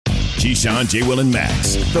Keyshawn, J. Will, and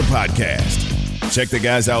Max, the podcast. Check the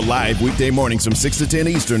guys out live weekday mornings from 6 to 10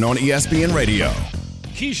 Eastern on ESPN Radio.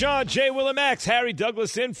 Keyshawn, J. Will, and Max. Harry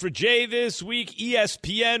Douglas in for Jay this week.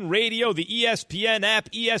 ESPN Radio, the ESPN app,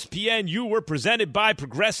 ESPNU were presented by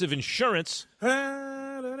Progressive Insurance.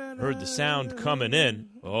 Heard the sound coming in.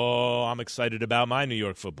 Oh, I'm excited about my New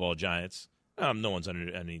York Football Giants. No one's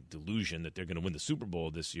under any delusion that they're going to win the Super Bowl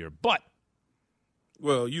this year, but.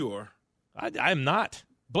 Well, you are. I'm not,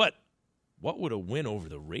 but. What would a win over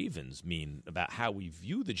the Ravens mean about how we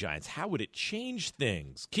view the Giants? How would it change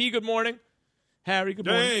things? Key, good morning. Harry, good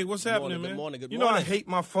morning. Hey, what's happening, man? Good morning. You know I hate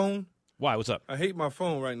my phone? Why? What's up? I hate my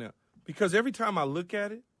phone right now because every time I look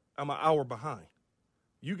at it, I'm an hour behind.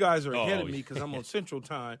 You guys are ahead of me because I'm on Central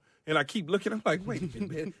Time, and I keep looking. I'm like, wait a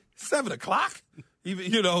minute, man, 7 o'clock?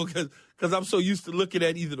 Even because I'm so used to looking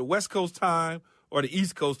at either the West Coast time or the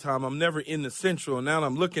East Coast time. I'm never in the Central, and now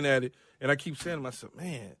I'm looking at it, and I keep saying to myself,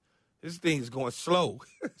 man, this thing is going slow,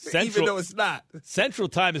 even though it's not. Central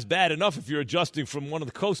time is bad enough if you're adjusting from one of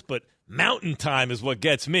the coasts, but mountain time is what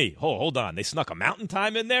gets me. Hold on. They snuck a mountain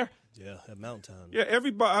time in there? Yeah, at mountain time. Yeah,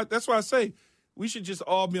 everybody. That's why I say we should just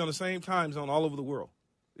all be on the same time zone all over the world.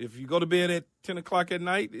 If you go to bed at 10 o'clock at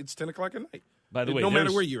night, it's 10 o'clock at night. By the way, no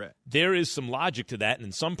matter where you're at. There is some logic to that, and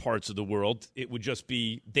in some parts of the world, it would just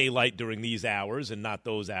be daylight during these hours and not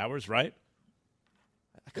those hours, right?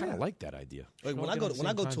 I kind of like that idea. Like when I go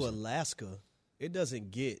to Alaska, it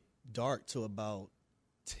doesn't get dark till about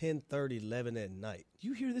 10:30, 11 at night.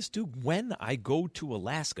 You hear this, dude? When I go to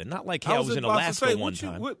Alaska, not like I was in Alaska one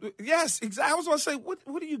time. Yes, exactly. I was going to say, what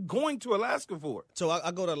are you going to Alaska for? So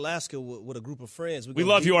I go to Alaska with a group of friends. We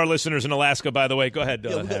love you, our listeners in Alaska, by the way. Go ahead,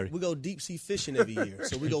 Harry. We go deep sea fishing every year.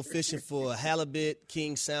 So we go fishing for halibut,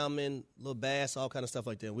 king salmon, little bass, all kind of stuff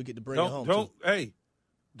like that. We get to bring it home.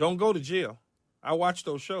 Don't go to jail. I watch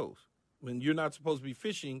those shows when you're not supposed to be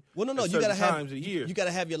fishing. Well, no, you got to have you got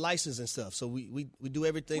to have your license and stuff. So we do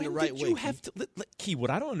everything the right way. You have to, Key, what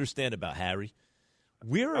I don't understand about Harry,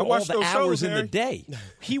 where are all the hours in the day?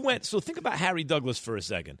 He went. So think about Harry Douglas for a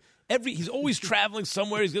second. He's always traveling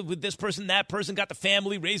somewhere. He's with this person, that person, got the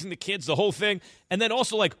family, raising the kids, the whole thing. And then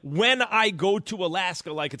also like when I go to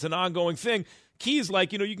Alaska, like it's an ongoing thing. Key's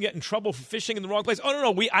like, you can get in trouble for fishing in the wrong place. Oh,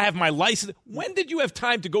 no, I have my license. When did you have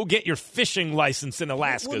time to go get your fishing license in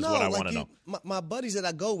Alaska is what I want to know. My buddies that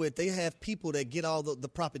I go with, they have people that get all the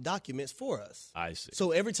proper documents for us. I see. So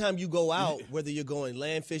every time you go out, whether you're going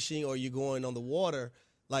land fishing or you're going on the water,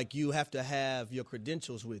 like you have to have your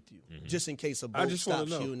credentials with you, just in case a boat stops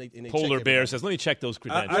you. And they Polar Bear says, let me check those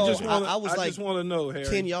credentials. I just want to know, Harry.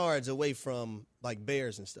 10 yards away from like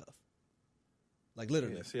bears and stuff. Like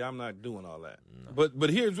literally. Yeah, see, I'm not doing all that. No. But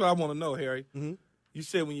here's what I want to know, Harry. Mm-hmm. You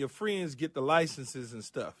said when your friends get the licenses and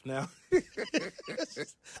stuff. Now,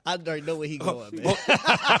 I already know where he going, man.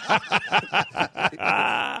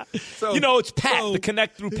 It's Pat, the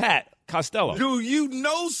connect through Pat Costello. Do you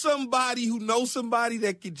know somebody who knows somebody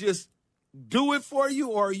that could just do it for you,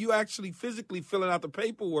 or are you actually physically filling out the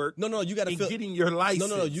paperwork? No, you got to getting your license.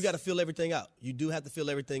 No, you got to fill everything out. You do have to fill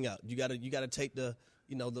everything out. You got to take the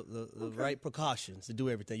right precautions to do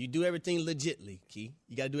everything. You do everything legitly, Key.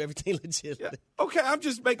 You got to do everything legitly. Yeah. Okay, I'm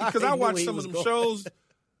just making, because I watch some of them shows.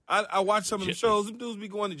 I watch some of them shows. Them dudes be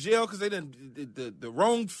going to jail because they the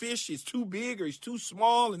wrong fish is too big or he's too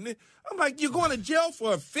small. And I'm like, you're going to jail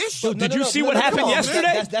for a fish? So did you see what happened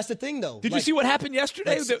yesterday? That's the thing, though. Did you see what happened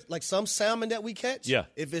yesterday? Like some salmon that we catch,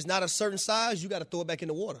 if it's not a certain size, you got to throw it back in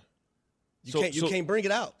the water. You can't bring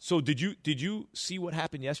it out. So did you see what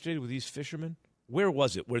happened yesterday with these fishermen? Where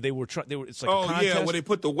was it? Where they were trying? It's like a contest? Where they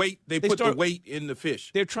put the weight. They put the weight in the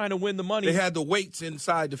fish. They're trying to win the money. They had the weights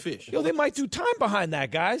inside the fish. They might do time behind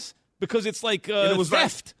that, guys, because it's like it was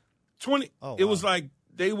theft. It was like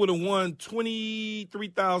they would have won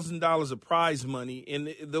 $23,000 of prize money,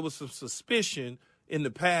 and there was some suspicion in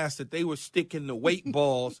the past that they were sticking the weight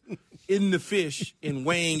balls in the fish and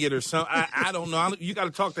weighing it or something. I don't know. You got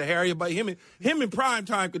to talk to Harry about him. Him in prime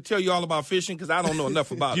time could tell you all about fishing because I don't know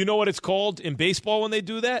enough about it. You know what it's called in baseball when they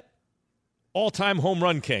do that? All-time home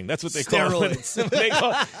run king. That's what they call it.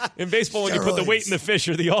 In baseball, when you put the weight in the fish,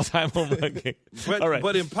 you're the all-time home run king. But, all right.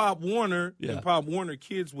 But in Pop Warner,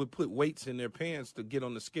 kids would put weights in their pants to get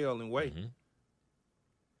on the scale and weigh. Mm-hmm.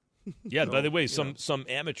 Yeah, by the way, some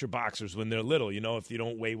amateur boxers, when they're little, if you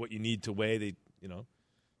don't weigh what you need to weigh, they,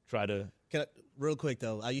 try to. Real quick,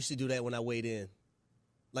 though, I used to do that when I weighed in,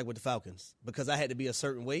 like with the Falcons, because I had to be a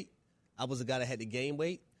certain weight. I was a guy that had to gain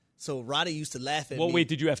weight. So Roddy used to laugh at me. What weight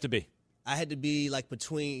did you have to be? I had to be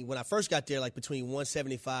when I first got there, between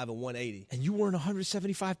 175 and 180. And you weren't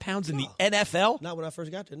 175 pounds in the NFL? Not when I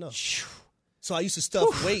first got there, no. So I used to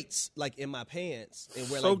stuff weights like in my pants and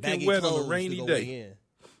wear like baggy wet clothes on a rainy to go day. in.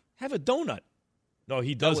 Have a donut. No,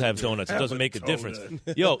 he does have donuts. It doesn't make a difference.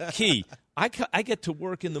 Yo, Key, I get to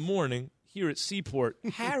work in the morning here at Seaport.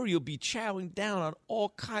 Harry will be chowing down on all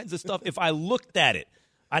kinds of stuff. If I looked at it,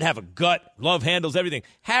 I'd have a gut, love handles, everything.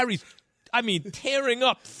 Harry's, tearing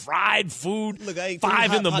up fried food. Look, I ate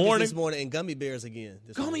 5 in the morning. This morning and gummy bears again.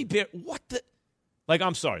 Gummy bear? What the? Like,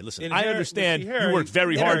 I'm sorry. Listen, And I Harry, understand Harry, you worked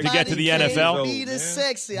very hard to get to the NFL. Be this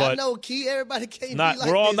sexy. But I know, Key. Everybody can't not, be like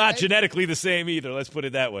we're all this, not right? genetically the same either. Let's put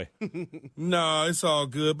it that way. No, it's all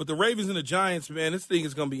good. But the Ravens and the Giants, man, this thing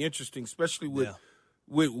is going to be interesting, especially with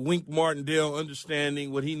Wink Martindale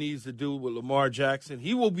understanding what he needs to do with Lamar Jackson.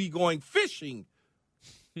 He will be going fishing.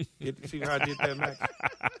 See how I did that, Max?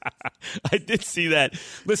 I did see that.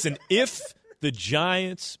 Listen, if the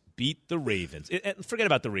Giants beat the Ravens, and forget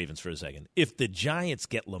about the Ravens for a second. If the Giants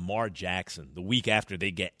get Lamar Jackson the week after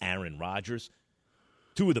they get Aaron Rodgers,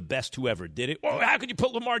 two of the best who ever did it, well, how could you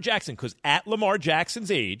put Lamar Jackson? Because at Lamar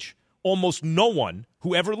Jackson's age, almost no one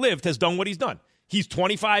who ever lived has done what he's done. He's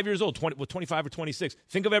 25 years old, 25 or 26.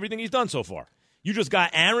 Think of everything he's done so far. You just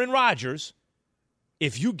got Aaron Rodgers.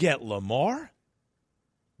 If you get Lamar,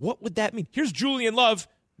 what would that mean? Here's Julian Love,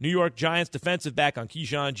 New York Giants defensive back on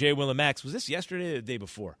Keyshawn, J. Will, and Max. Was this yesterday or the day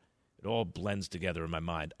before? It all blends together in my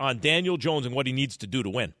mind. On Daniel Jones and what he needs to do to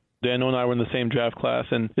win. Daniel and I were in the same draft class,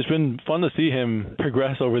 and it's been fun to see him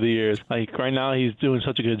progress over the years. Like right now, he's doing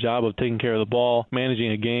such a good job of taking care of the ball,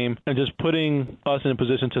 managing a game, and just putting us in a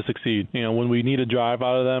position to succeed. You know, when we need a drive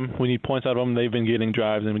out of them, we need points out of them, they've been getting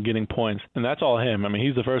drives and been getting points. And that's all him. I mean,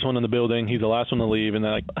 he's the first one in the building. He's the last one to leave. And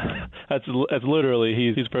that's literally,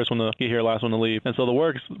 he's the first one to get here, last one to leave. And so the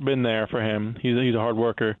work's been there for him. He's a hard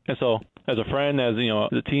worker. And so as a friend, as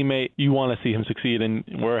a teammate, you want to see him succeed, and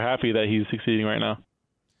we're happy that he's succeeding right now.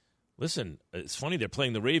 Listen, it's funny they're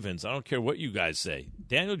playing the Ravens. I don't care what you guys say.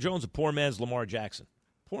 Daniel Jones, a poor man's Lamar Jackson.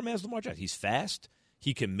 Poor man's Lamar Jackson. He's fast.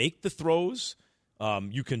 He can make the throws.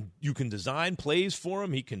 You can design plays for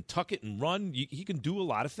him. He can tuck it and run. He can do a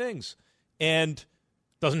lot of things. And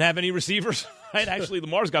doesn't have any receivers, right? Actually,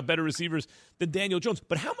 Lamar's got better receivers than Daniel Jones.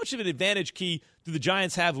 But how much of an advantage, Key, do the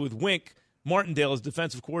Giants have with Wink Martindale as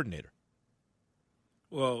defensive coordinator?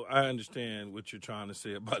 Well, I understand what you're trying to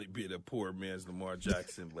say about it being a poor man's Lamar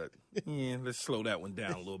Jackson, but let's slow that one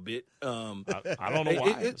down a little bit. I don't know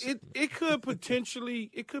why. It could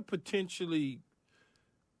potentially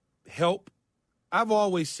help. I've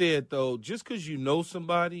always said, though, just because you know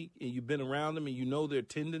somebody and you've been around them and you know their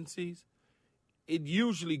tendencies, it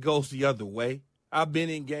usually goes the other way. I've been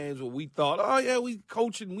in games where we thought, oh, yeah, we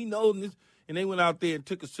coaching, we know this, and they went out there and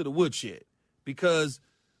took us to the woodshed because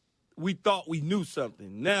we thought we knew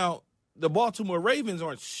something. Now, the Baltimore Ravens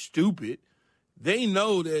aren't stupid. They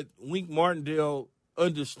know that Wink Martindale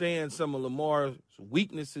understands some of Lamar's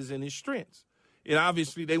weaknesses and his strengths. And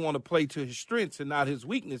obviously they want to play to his strengths and not his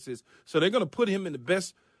weaknesses. So they're going to put him in the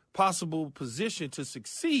best possible position to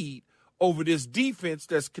succeed over this defense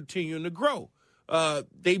that's continuing to grow.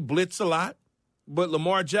 They blitz a lot, but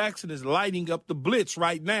Lamar Jackson is lighting up the blitz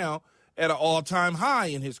right now at an all-time high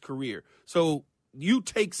in his career. So you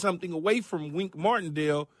take something away from Wink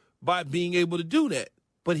Martindale by being able to do that.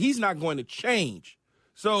 But he's not going to change.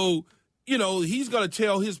 So, he's going to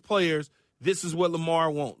tell his players, this is what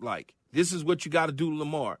Lamar won't like. This is what you got to do to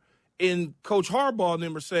Lamar. And Coach Harbaugh and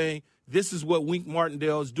them are saying, this is what Wink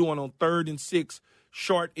Martindale is doing on 3rd and 6,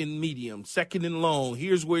 short and medium, 2nd and long.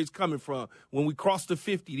 Here's where he's coming from. When we cross the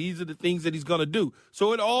 50, these are the things that he's going to do.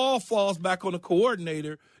 So it all falls back on the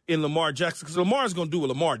coordinator in Lamar Jackson because Lamar's going to do what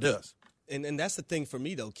Lamar does. And that's the thing for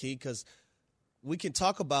me, though, Key, because we can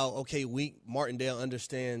talk about, okay, Wink Martindale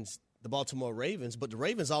understands the Baltimore Ravens, but the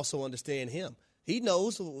Ravens also understand him. He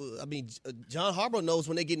knows, John Harbaugh knows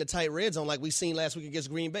when they get in a tight red zone like we seen last week against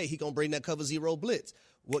Green Bay, he going to bring that cover zero blitz.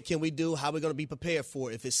 What can we do? How are we going to be prepared for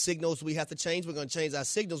it? If it's signals we have to change, we're going to change our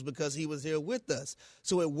signals because he was here with us.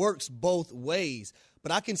 So it works both ways.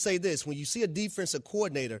 But I can say this, when you see a defensive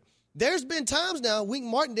coordinator, there's been times now Wink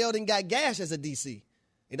Martindale didn't got gashed as a DC.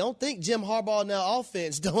 And don't think Jim Harbaugh and our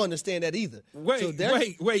offense don't understand that either.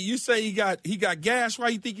 Wait! You say he got gashed? Why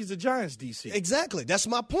you think he's a Giants DC? Exactly. That's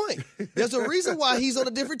my point. There's a reason why he's on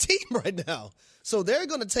a different team right now. So they're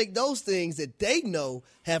going to take those things that they know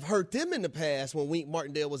have hurt them in the past when Wink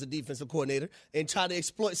Martindale was a defensive coordinator and try to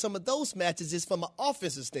exploit some of those matches just from an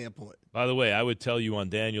offensive standpoint. By the way, I would tell you on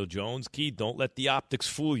Daniel Jones, Key, don't let the optics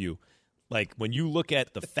fool you. Like, when you look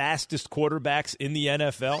at the fastest quarterbacks in the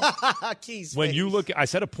NFL, when you look – I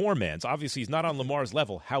said a poor man's. Obviously, he's not on Lamar's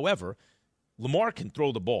level. However, Lamar can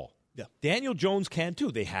throw the ball. Yeah. Daniel Jones can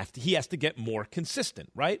too. He has to get more consistent,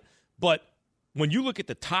 right? But when you look at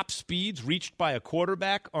the top speeds reached by a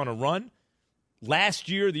quarterback on a run, last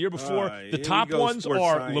year, the year before, the top ones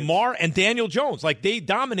are Lamar and Daniel Jones. Like, they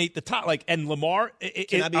dominate the top. Like, and Lamar,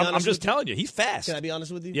 I'm just telling you, he's fast. Can I be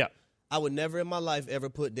honest with you? Yeah. I would never in my life ever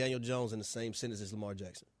put Daniel Jones in the same sentence as Lamar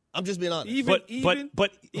Jackson. I'm just being honest. But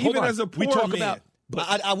even as a poor man.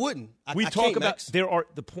 I wouldn't.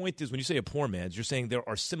 The point is, when you say a poor man's, you're saying there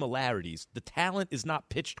are similarities. The talent is not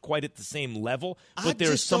pitched quite at the same level, but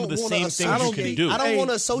there are some of the same things you can do. I don't want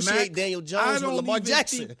to associate Daniel Jones with Lamar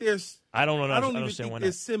Jackson. I don't understand why not.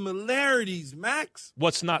 There's similarities, Max.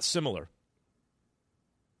 What's not similar?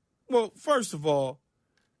 Well, first of all,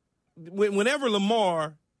 whenever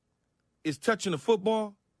Lamar is touching the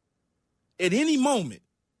football, at any moment,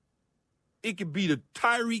 it could be the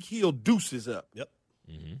Tyreek Hill deuces up. Yep.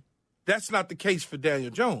 Mm-hmm. That's not the case for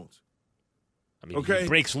Daniel Jones. I mean, he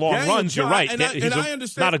breaks long runs. You're right. I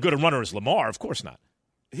understand. Not a good a runner as Lamar, of course not.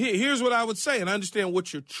 Here's what I would say, and I understand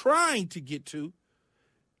what you're trying to get to.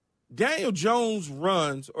 Daniel Jones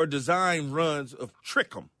runs or design runs of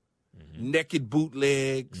trick 'em, naked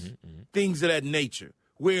bootlegs, things of that nature,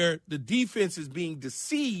 where the defense is being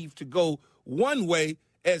deceived to go one way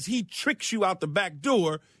as he tricks you out the back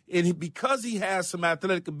door, and because he has some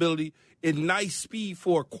athletic ability and nice speed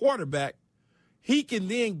for a quarterback, he can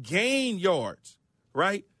then gain yards,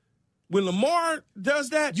 right? When Lamar does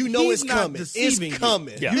that, you know he's it's not coming. deceiving It's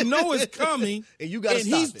coming. you. You know it's coming, and you got to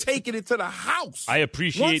stop he's it. taking it to the house. I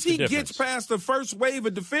appreciate Once the he difference. gets past the first wave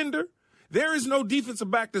of defender, there is no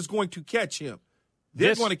defensive back that's going to catch him.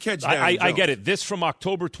 They're going to catch Daniel Jones. I get it. This from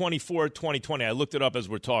October 24, 2020. I looked it up as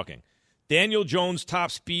we're talking. Daniel Jones'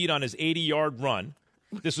 top speed on his 80-yard run,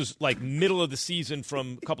 this was like middle of the season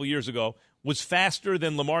from a couple years ago, was faster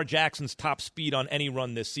than Lamar Jackson's top speed on any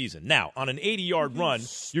run this season. Now, on an 80-yard run,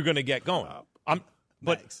 you're going to get going.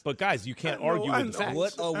 But guys, you can't argue with the facts.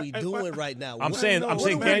 What are we doing right now? I'm saying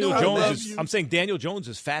Daniel Jones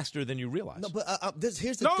is faster than you realize. No, but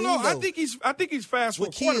here's the thing. I think he's fast.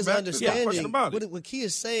 What Key is understanding. What What Key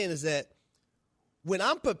is saying is that when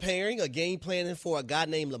I'm preparing a game planning for a guy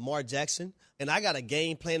named Lamar Jackson, and I got a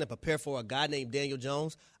game plan to prepare for a guy named Daniel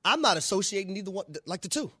Jones, I'm not associating either one like the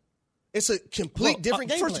two. It's a complete different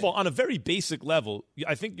game plan. First of all, on a very basic level,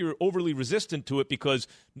 I think you're overly resistant to it because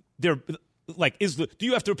they're like, do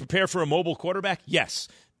you have to prepare for a mobile quarterback? Yes.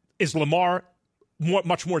 Is Lamar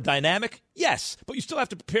much more dynamic? Yes. But you still have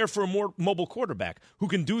to prepare for a more mobile quarterback who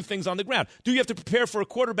can do things on the ground. Do you have to prepare for a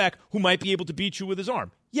quarterback who might be able to beat you with his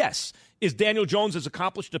arm? Yes. Is Daniel Jones as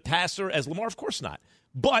accomplished a passer as Lamar? Of course not.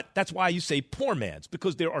 But that's why you say poor man's,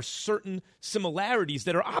 because there are certain similarities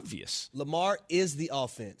that are obvious. Lamar is the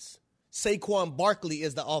offense. Saquon Barkley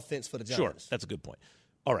is the offense for the Giants. Sure, that's a good point.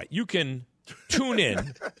 All right, you can tune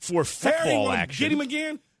in for football action. Get him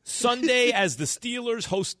again? Sunday as the Steelers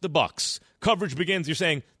host the Bucs. Coverage begins. You're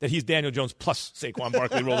saying that he's Daniel Jones plus Saquon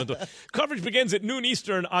Barkley rolled into it. Coverage begins at noon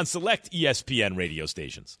Eastern on select ESPN radio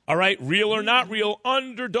stations. All right, real or not real,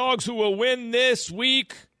 underdogs who will win this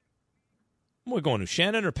week. We're going to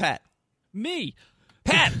Shannon or Pat? Me.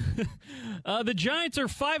 Pat. The Giants are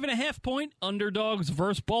 5.5-point underdogs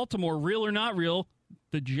versus Baltimore. Real or not real,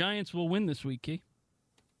 the Giants will win this week, Key.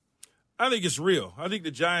 I think it's real. I think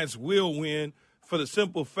the Giants will win for the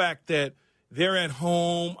simple fact that they're at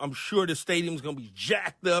home. I'm sure the stadium's going to be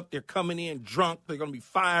jacked up. They're coming in drunk. They're going to be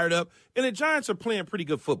fired up. And the Giants are playing pretty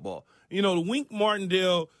good football. You know, the Wink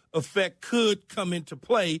Martindale effect could come into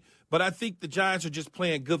play, but I think the Giants are just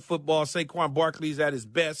playing good football. Saquon Barkley's at his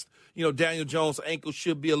best. You know, Daniel Jones' ankle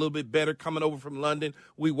should be a little bit better coming over from London.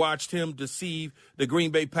 We watched him deceive the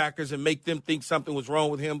Green Bay Packers and make them think something was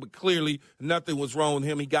wrong with him, but clearly nothing was wrong with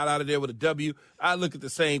him. He got out of there with a W. I look at the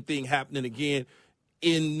same thing happening again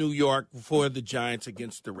in New York for the Giants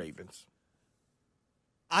against the Ravens.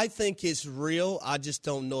 I think it's real. I just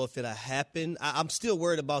don't know if it'll happen. I'm still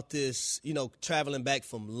worried about this, you know, traveling back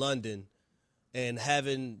from London and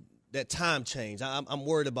having that time change. I'm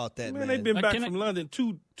worried about that, man. They've been back from London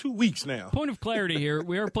two weeks now. Point of clarity here.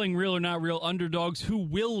 We are playing real or not real underdogs who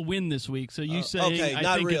will win this week. So you say, okay,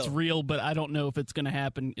 I think it's real, but I don't know if it's going to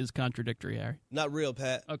happen is contradictory, Harry. Not real,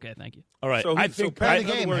 Pat. Okay, thank you. All right. So I think Pat, in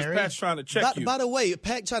other words, Pat's trying to check you. By the way,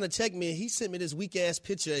 Pat trying to check me, he sent me this weak-ass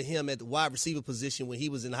picture of him at the wide receiver position when he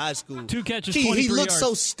was in high school. 2 catches, Key, 23 he looks yards.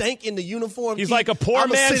 so stank in the uniform. He's Key. like a poor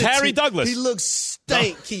man's Harry Douglas. He looks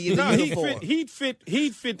stank, Key, in the uniform. He'd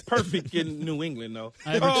fit perfect in New England, though.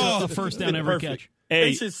 I averaged a first down every catch.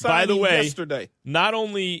 Hey, by the way, yesterday. Not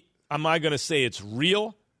only am I going to say it's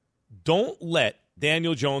real, don't let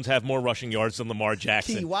Daniel Jones have more rushing yards than Lamar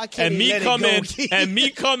Jackson. Key, why can't he let it go, Key? And me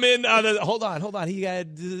come in on hold on. He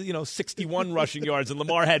had 61 rushing yards and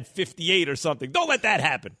Lamar had 58 or something. Don't let that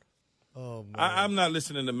happen. Oh, man. I'm not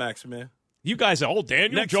listening to Max, man. You guys are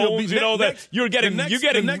Daniel Jones. You're getting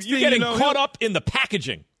caught up in the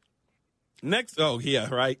packaging. Right.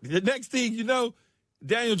 The next thing you know,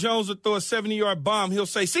 Daniel Jones will throw a 70-yard bomb. He'll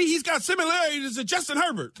say, "See, he's got similarities to Justin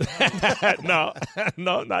Herbert." No,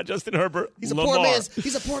 not Justin Herbert. He's a Lamar.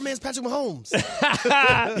 poor man's Patrick Mahomes.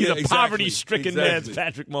 He's a poverty-stricken man's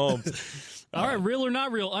Patrick Mahomes. All right, real or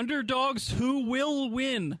not real, underdogs who will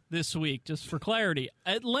win this week, just for clarity.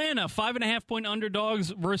 Atlanta, 5.5-point underdogs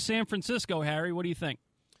versus San Francisco. Harry, what do you think?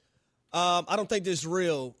 I don't think this is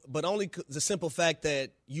real, but only the simple fact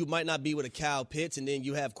that you might not be with a Kyle Pitts and then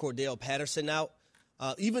you have Cordell Patterson out.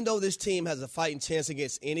 Even though this team has a fighting chance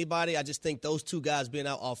against anybody, I just think those two guys being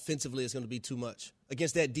out offensively is going to be too much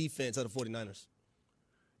against that defense of the 49ers.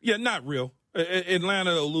 Yeah, not real.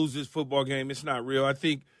 Atlanta will lose this football game. It's not real. I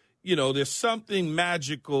think, there's something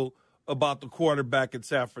magical about the quarterback in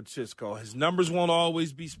San Francisco. His numbers won't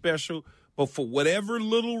always be special, but for whatever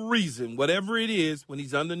little reason, whatever it is, when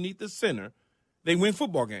he's underneath the center, they win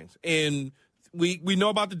football games. And we know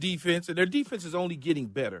about the defense, and their defense is only getting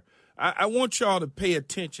better. I want y'all to pay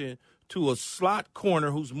attention to a slot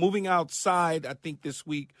corner who's moving outside, I think, this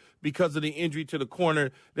week because of the injury to the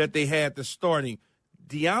corner that they had the starting.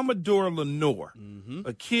 Diamador Lenore,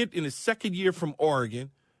 a kid in his second year from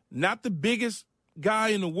Oregon, not the biggest guy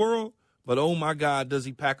in the world, but, oh, my God, does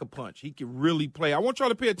he pack a punch. He can really play. I want y'all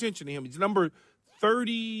to pay attention to him. He's number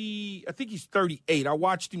 30. I think he's 38. I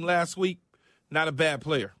watched him last week. Not a bad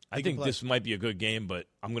player. I think this might be a good game, but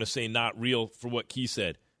I'm going to say not real for what Key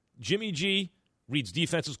said. Jimmy G reads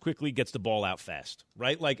defenses quickly, gets the ball out fast,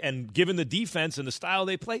 right? And given the defense and the style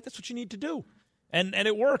they play, that's what you need to do. And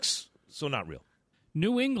it works, so not real.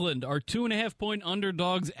 New England are 2.5-point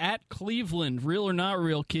underdogs at Cleveland. Real or not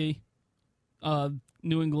real, Key?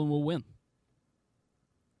 New England will win.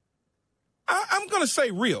 I'm going to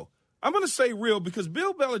say real. I'm going to say real because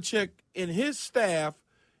Bill Belichick and his staff,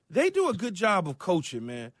 they do a good job of coaching,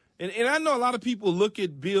 man. And I know a lot of people look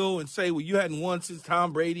at Bill and say, well, you hadn't won since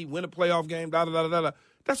Tom Brady, win a playoff game, da-da-da-da-da.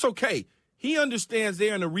 That's okay. He understands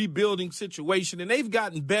they're in a rebuilding situation, and they've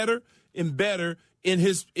gotten better and better in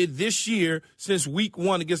this year since week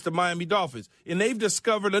one against the Miami Dolphins. And they've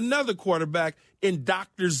discovered another quarterback in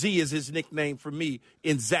Dr. Z is his nickname for me,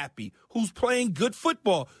 in Zappy, who's playing good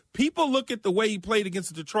football. People look at the way he played against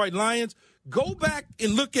the Detroit Lions. Go back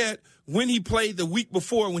and look at when he played the week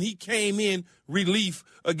before when he came in relief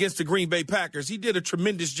against the Green Bay Packers. He did a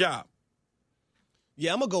tremendous job.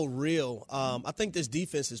 Yeah, I'm going to go real. I think this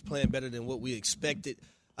defense is playing better than what we expected.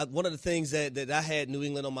 One of the things that I had New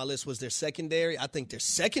England on my list was their secondary. I think their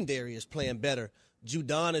secondary is playing better.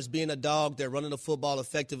 Judon is being a dog. They're running the football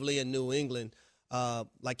effectively in New England.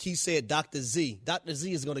 Like he said, Dr. Z. Dr.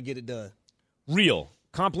 Z is going to get it done. Real.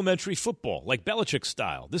 Complimentary football, like Belichick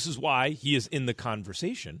style. This is why he is in the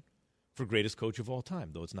conversation for greatest coach of all time,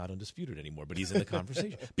 though it's not undisputed anymore, but he's in the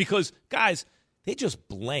conversation. Because, guys, they just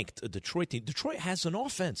blanked a Detroit team. Detroit has an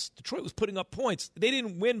offense. Detroit was putting up points. They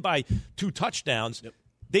didn't win by 2 touchdowns. Yep.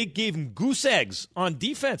 They gave them goose eggs on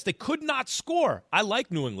defense. They could not score. I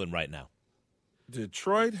like New England right now.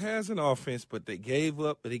 Detroit has an offense, but they gave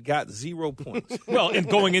up, but they got 0 points. Well, and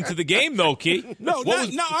going into the game, though, Key.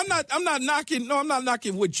 I'm not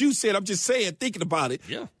knocking what you said. I'm just saying, thinking about it.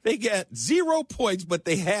 Yeah. They got 0 points, but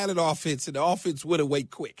they had an offense, and the offense went away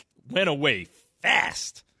quick. Went away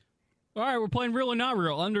fast. All right, we're playing real or not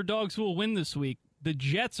real. Underdogs who will win this week. The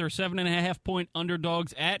Jets are 7.5-point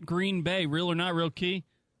underdogs at Green Bay. Real or not real, Key?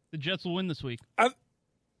 The Jets will win this week.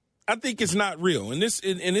 I think it's not real, and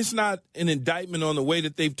it's not an indictment on the way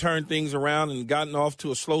that they've turned things around and gotten off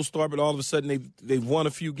to a slow start, but all of a sudden they've won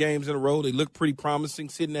a few games in a row. They look pretty promising,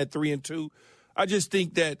 sitting at 3-2. I just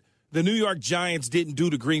think that the New York Giants didn't do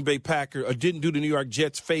the Green Bay Packers or didn't do the New York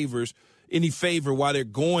Jets any favor while they're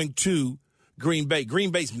going to Green Bay.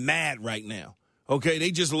 Green Bay's mad right now. Okay,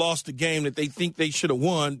 they just lost the game that they think they should have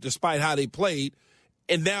won despite how they played,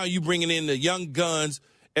 and now you bringing in the young guns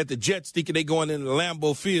at the Jets thinking they going into the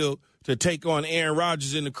Lambeau Field to take on Aaron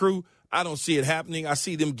Rodgers and the crew. I don't see it happening. I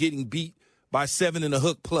see them getting beat by 7 and a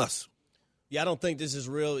hook plus. Yeah, I don't think this is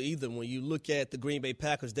real either. When you look at the Green Bay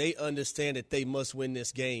Packers, they understand that they must win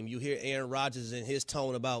this game. You hear Aaron Rodgers and his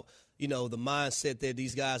tone about, the mindset that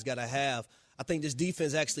these guys got to have. I think this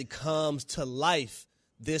defense actually comes to life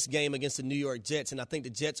this game against the New York Jets, and I think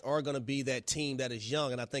the Jets are going to be that team that is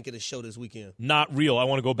young, and I think it'll show this weekend. Not real. I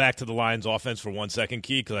want to go back to the Lions offense for 1 second,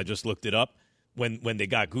 Key, because I just looked it up. When they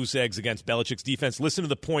got goose eggs against Belichick's defense, listen to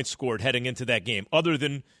the points scored heading into that game, other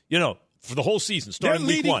than, for the whole season, starting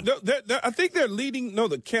week one. I think they're leading. No,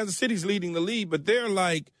 the Kansas City's leading the lead, but they're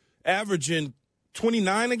like averaging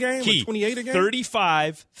 29 a game or 28 a game?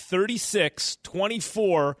 35, 36,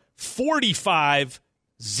 24, 45,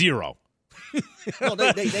 0. No,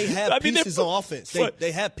 they have pieces on offense.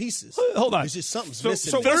 They have pieces. Hold on. It's just something's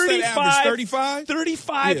missing. So what's that average, 35?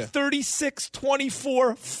 35, 36,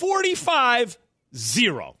 24, 45,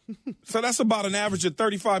 0. So that's about an average of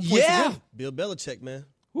 35 points a game. Bill Belichick, man.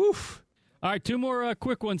 Woof. All right, two more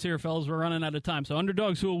quick ones here, fellas. We're running out of time. So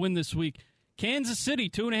underdogs who will win this week. Kansas City,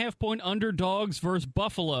 2.5-point underdogs versus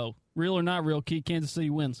Buffalo. Real or not real, Key? Kansas City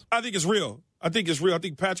wins. I think it's real. I think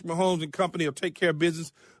Patrick Mahomes and company will take care of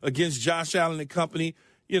business against Josh Allen and company.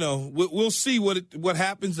 You know, we'll see what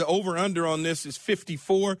happens. The over-under on this is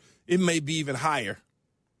 54. It may be even higher.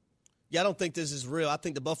 Yeah, I don't think this is real. I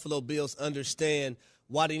think the Buffalo Bills understand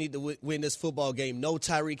why they need to win this football game. No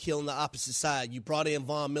Tyreek Hill on the opposite side. You brought in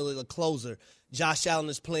Von Miller, the closer. Josh Allen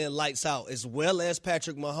is playing lights out, as well as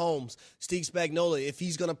Patrick Mahomes. Steve Spagnuolo, if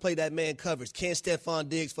he's going to play that man coverage. Can Stephon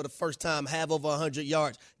Diggs, for the first time, have over 100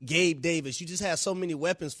 yards? Gabe Davis. You just have so many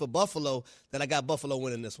weapons for Buffalo that I got Buffalo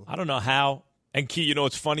winning this one. I don't know how. And, Key, you know,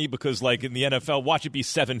 it's funny because, like, in the NFL, watch it be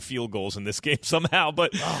 7 field goals in this game somehow.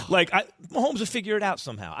 But, Mahomes will figure it out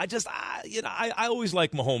somehow. I always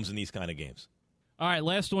like Mahomes in these kind of games. All right,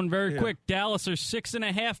 last one very quick. Dallas are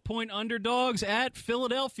 6.5-point underdogs at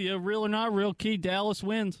Philadelphia. Real or not real, Key? Dallas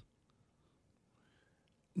wins.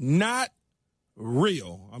 Not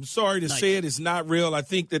real. I'm sorry to say it. It's not real. I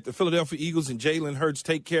think that the Philadelphia Eagles and Jalen Hurts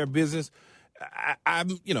take care of business.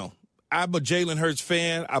 I'm a Jalen Hurts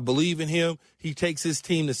fan. I believe in him. He takes his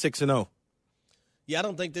team to 6-0. Yeah, I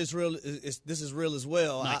don't think this is real as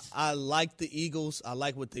well. Nice. I like the Eagles. I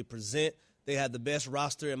like what they present. They have the best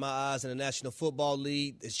roster in my eyes in the National Football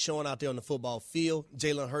League. It's showing out there on the football field.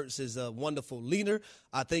 Jalen Hurts is a wonderful leader.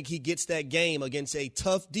 I think he gets that game against a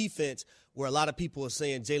tough defense where a lot of people are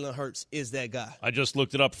saying Jalen Hurts is that guy. I just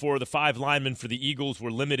looked it up. The 5 linemen for the Eagles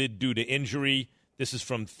were limited due to injury. This is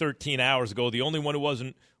from 13 hours ago. The only one who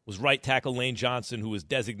wasn't was right tackle Lane Johnson, who was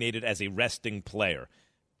designated as a resting player.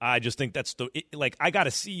 I just think that's I got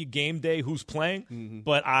to see game day who's playing,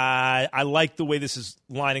 but I like the way this is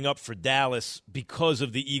lining up for Dallas because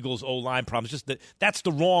of the Eagles' O-line problems. Just that's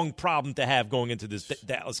the wrong problem to have going into this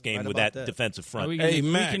Dallas game with that defensive front. We Max,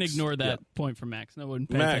 we can ignore that point from Max. No one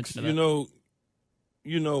pay attention to that.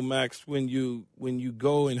 You know, Max, when you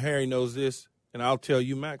go, and Harry knows this, and I'll tell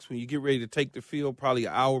you, Max, when you get ready to take the field probably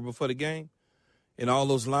an hour before the game, and all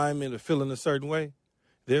those linemen are feeling a certain way,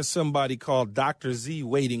 there's somebody called Dr. Z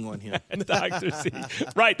waiting on him. Dr. Z.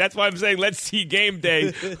 Right, that's why I'm saying let's see game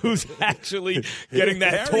day who's actually getting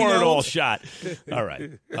that Toradol shot. All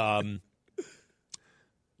right.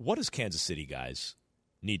 What does Kansas City, guys,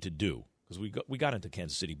 need to do? Because we got into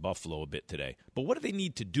Kansas City Buffalo a bit today. But what do they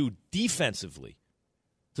need to do defensively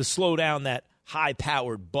to slow down that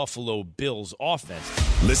high-powered Buffalo Bills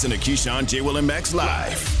offense? Listen to Keyshawn, J. Will, and Max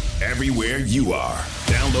live everywhere you are.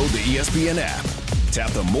 Download the ESPN app.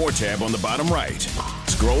 Tap the More tab on the bottom right.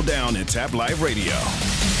 Scroll down and tap Live Radio.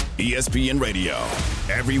 ESPN Radio.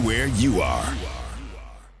 Everywhere you are.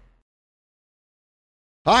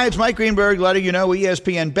 Hi, it's Mike Greenberg letting you know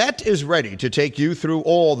ESPN Bet is ready to take you through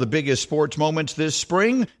all the biggest sports moments this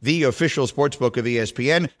spring. The official sportsbook of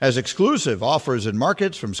ESPN has exclusive offers and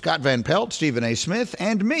markets from Scott Van Pelt, Stephen A. Smith,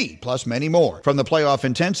 and me, plus many more. From the playoff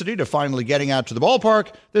intensity to finally getting out to the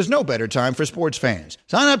ballpark, there's no better time for sports fans.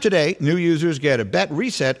 Sign up today. New users get a bet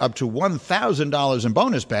reset up to $1,000 in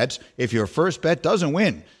bonus bets if your first bet doesn't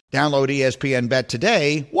win. Download ESPN Bet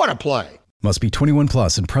today. What a play. Must be 21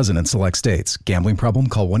 plus and present in select states. Gambling problem?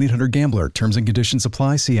 Call 1-800-GAMBLER. Terms and conditions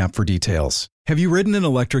apply. See app for details. Have you ridden an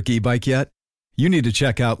electric e-bike yet? You need to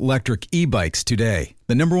check out Electric E-Bikes today,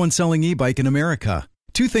 the #1 selling e-bike in America.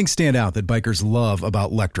 Two things stand out that bikers love about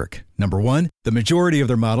Electric. Number one, the majority of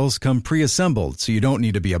their models come pre-assembled, so you don't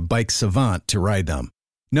need to be a bike savant to ride them.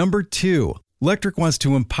 Number two, Electric wants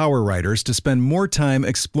to empower riders to spend more time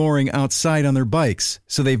exploring outside on their bikes,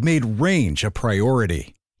 so they've made range a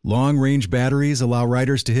priority. Long-range batteries allow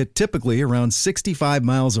riders to hit typically around 65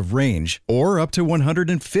 miles of range or up to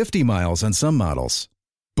 150 miles on some models.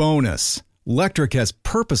 Bonus, Electric has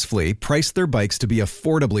purposefully priced their bikes to be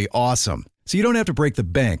affordably awesome, so you don't have to break the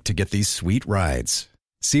bank to get these sweet rides.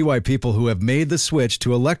 See why people who have made the switch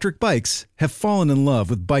to electric bikes have fallen in love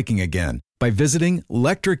with biking again by visiting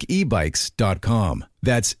lectricebikes.com.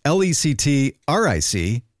 That's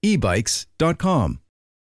LECTRIC ebikes.com.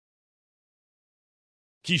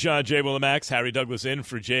 Keyshawn, J. Will, and Max, Harry Douglas in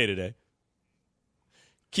for Jay today.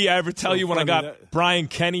 Key, I ever tell you when I got Brian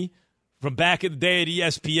Kenny from back in the day at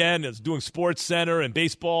ESPN, was doing Sports Center and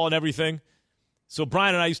baseball and everything. So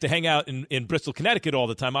Brian and I used to hang out in Bristol, Connecticut all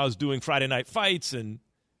the time. I was doing Friday Night Fights, and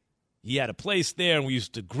He had a place there, and we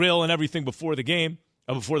used to grill and everything before the game,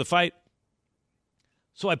 before the fight.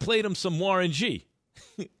 So I played him some Warren G.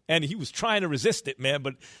 And he was trying to resist it, man,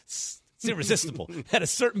 but it's irresistible. At a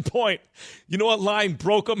certain point, you know what line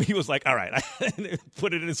broke him? He was like, all right. I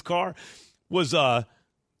put it in his car. Was, now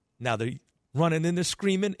they're running in there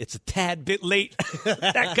screaming. It's a tad bit late.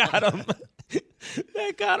 That got him.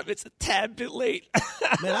 That got him. It's a tad bit late.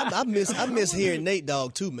 Man, I miss hearing Nate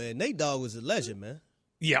Dogg, too, man. Nate Dogg was a legend, man.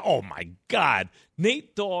 Yeah, oh, my God.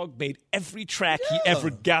 Nate Dogg made every track he ever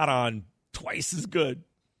got on twice as good.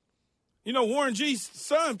 You know, Warren G's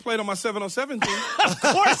son played on my 707 team. Of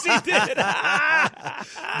course he did.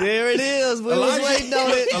 There it is. We was waiting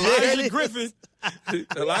on it. Elijah Griffin.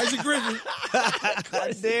 Elijah Griffin.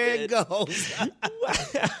 There it goes.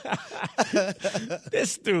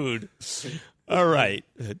 This dude. All right.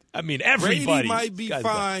 I mean, everybody. Brady might be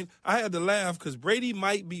fine. I had to laugh because Brady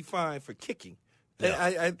might be fine for kicking.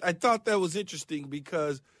 Yeah. I thought that was interesting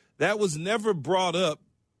because that was never brought up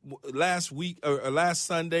last week or last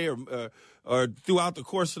Sunday or throughout the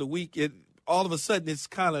course of the week. All of a sudden it's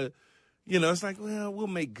kind of, it's like, well, we'll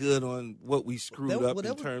make good on what we screwed up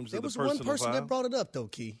in terms of the personal There was one person foul. that brought it up, though,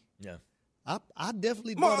 Key. Yeah. I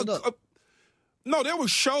definitely brought it up. No, there were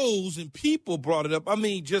shows and people brought it up. I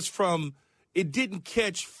mean, just from it didn't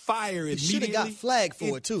catch fire immediately. Should have got flagged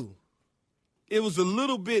for it, too. It was a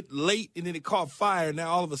little bit late, and then it caught fire. Now,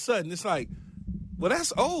 all of a sudden, it's like, well,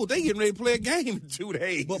 that's old. They getting ready to play a game in 2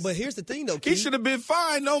 days. But here's the thing, though, Key. He should have been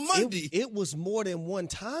fined on Monday. It was more than one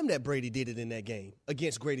time that Brady did it in that game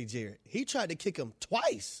against Grady Jarrett. He tried to kick him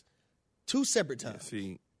twice, 2 separate times.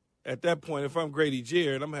 See, at that point, if I'm Grady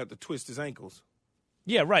Jarrett, I'm going to have to twist his ankles.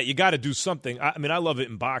 Yeah, right. You got to do something. I mean, I love it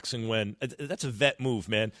in boxing when that's a vet move,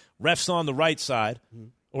 man. Ref's on the right side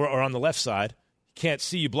or on the left side. Can't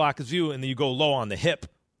see, you block his view, and then you go low on the hip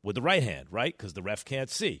with the right hand, right? Because the ref can't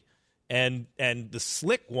see. And the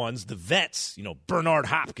slick ones, the vets, Bernard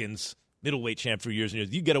Hopkins, middleweight champ for years and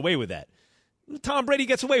years, you get away with that. Tom Brady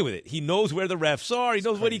gets away with it. He knows where the refs are. He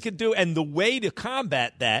knows what he can do. And the way to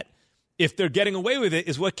combat that, if they're getting away with it,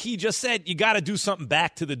 is what Key just said. You got to do something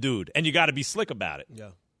back to the dude, and you got to be slick about it. Yeah.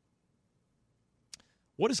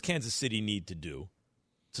 What does Kansas City need to do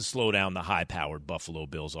to slow down the high-powered Buffalo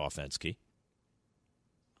Bills offense, Key?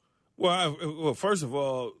 Well, first of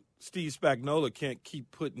all, Steve Spagnuolo can't keep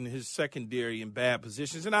putting his secondary in bad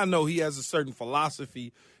positions. And I know he has a certain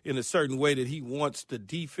philosophy in a certain way that he wants the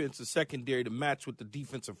defensive secondary to match with the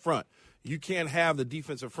defensive front. You can't have the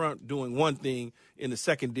defensive front doing one thing and the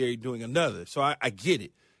secondary doing another. So I get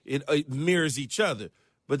it. It mirrors each other.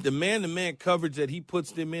 But the man-to-man coverage that he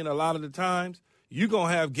puts them in a lot of the times, you're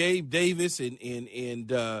going to have Gabe Davis and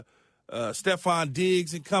Stephon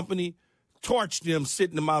Diggs and company torch them,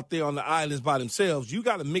 sitting them out there on the islands by themselves. You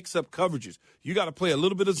got to mix up coverages. You got to play a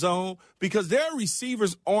little bit of zone because their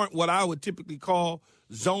receivers aren't what I would typically call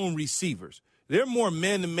zone receivers. They're more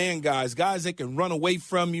man-to-man guys that can run away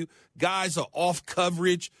from you. Guys are off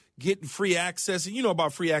coverage, getting free access. And you know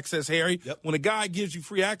about free access, Harry. Yep. When a guy gives you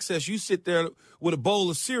free access, you sit there with a bowl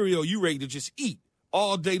of cereal you ready to just eat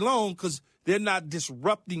all day long because they're not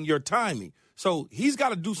disrupting your timing. So he's got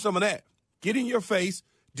to do some of that. Get in your face,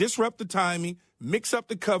 disrupt the timing, mix up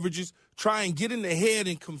the coverages, try and get in the head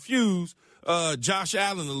and confuse Josh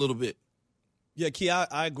Allen a little bit. Yeah, Key,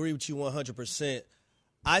 I agree with you 100%.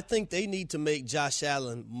 I think they need to make Josh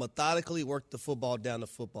Allen methodically work the football down the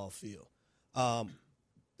football field.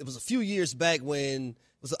 It was a few years back when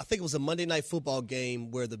I think it was a Monday Night Football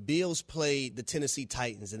game where the Bills played the Tennessee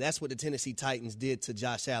Titans, and that's what the Tennessee Titans did to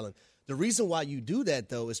Josh Allen. The reason why you do that,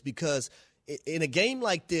 though, is because in a game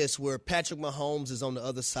like this where Patrick Mahomes is on the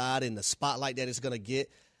other side and the spotlight that it's going to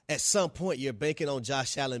get, at some point you're banking on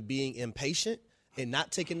Josh Allen being impatient and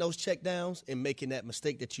not taking those checkdowns and making that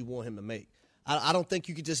mistake that you want him to make. I don't think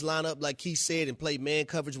you could just line up, like he said, and play man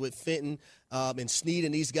coverage with Fenton and Snead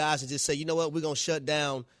and these guys and just say, you know what, we're going to shut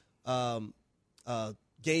down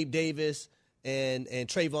Gabe Davis and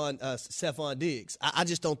Stephon Diggs. I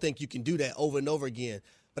just don't think you can do that over and over again.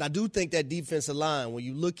 But I do think that defensive line, when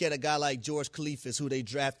you look at a guy like George Khalifas, who they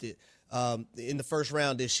drafted in the first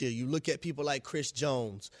round this year, you look at people like Chris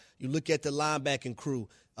Jones, you look at the linebacking crew,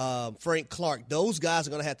 Frank Clark, those guys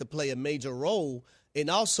are going to have to play a major role in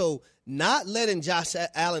also not letting Josh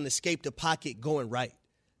Allen escape the pocket going right.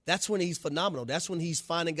 That's when he's phenomenal. That's when he's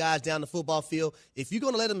finding guys down the football field. If you're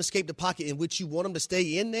going to let him escape the pocket in which you want him to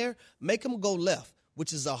stay in there, make him go left,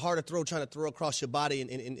 which is a harder throw, trying to throw across your body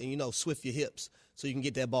and swift your hips so you can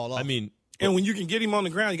get that ball off. I mean, and when you can get him on the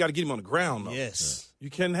ground, you got to get him on the ground, though. Yes. You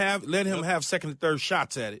can let him have second and third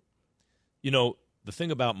shots at it. The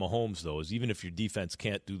thing about Mahomes, though, is even if your defense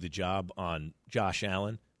can't do the job on Josh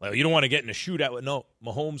Allen, Well, you don't want to get in a shootout. No,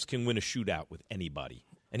 Mahomes can win a shootout with anybody,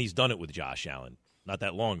 and he's done it with Josh Allen not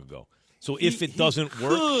that long ago. So if it doesn't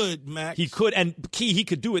work, Max. he could. And he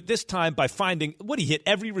could do it this time by finding he hit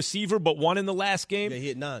every receiver but one in the last game. Yeah, he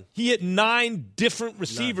hit 9. He hit 9 different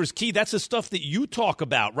receivers. Key, that's the stuff that you talk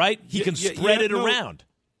about, right? He can spread it around.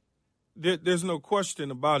 There's no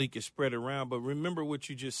question about he can spread it around, but remember what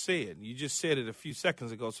you just said. You just said it a few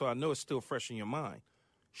seconds ago, so I know it's still fresh in your mind.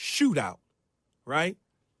 Shootout, right?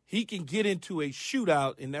 He can get into a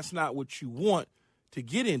shootout, and that's not what you want to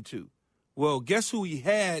get into. Well, guess who he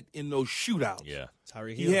had in those shootouts? Yeah,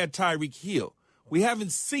 Tyreek Hill. He had Tyreek Hill. We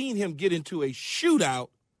haven't seen him get into a shootout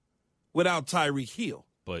without Tyreek Hill.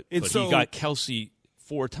 But he got Kelsey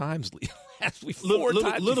 4 times last week.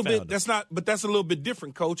 Little bit. That's a little bit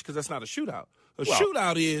different, Coach, because that's not a shootout.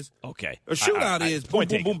 Shootout is okay. A shootout is boom,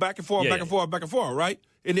 boom, boom, back and forth, back and forth, right?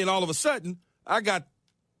 And then all of a sudden, I got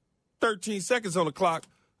 13 seconds on the clock.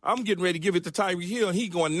 I'm getting ready to give it to Tyreek Hill, and he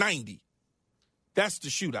going 90. That's the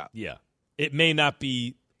shootout. Yeah. It may not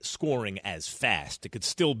be scoring as fast. It could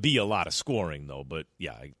still be a lot of scoring, though. But,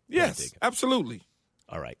 yeah. Yes, absolutely.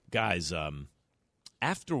 All right. Guys,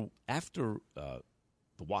 after the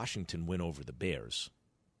Washington win over the Bears,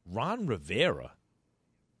 Ron Rivera,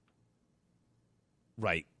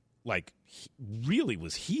 really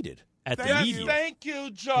was heated at the media. Thank you,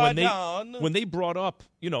 Jordan. When they brought up,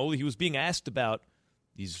 he was being asked about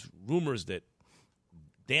these rumors that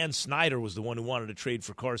Dan Snyder was the one who wanted to trade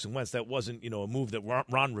for Carson Wentz. That wasn't, a move that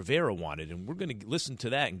Ron Rivera wanted. And we're going to listen to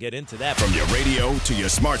that and get into that. From your radio to your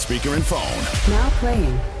smart speaker and phone. Now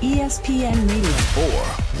playing ESPN Radio.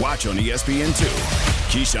 Or watch on ESPN2.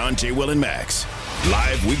 Keyshawn, J. Will, and Max.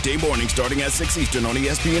 Live weekday morning starting at 6 Eastern on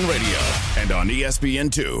ESPN Radio and on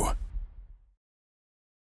ESPN2.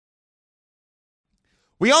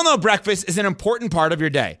 We all know breakfast is an important part of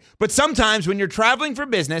your day, but sometimes when you're traveling for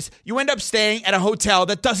business, you end up staying at a hotel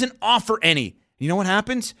that doesn't offer any. You know what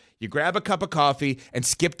happens? You grab a cup of coffee and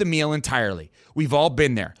skip the meal entirely. We've all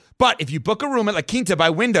been there. But if you book a room at La Quinta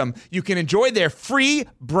by Wyndham, you can enjoy their free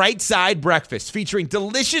Bright Side breakfast featuring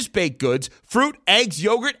delicious baked goods, fruit, eggs,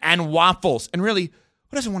 yogurt, and waffles. And really,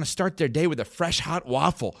 who doesn't want to start their day with a fresh hot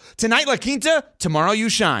waffle? Tonight, La Quinta, tomorrow you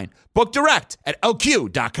shine. Book direct at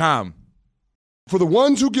LQ.com. For the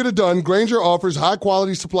ones who get it done, Grainger offers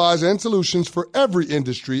high-quality supplies and solutions for every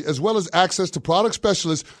industry, as well as access to product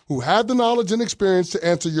specialists who have the knowledge and experience to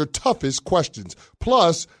answer your toughest questions.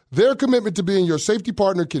 Plus, their commitment to being your safety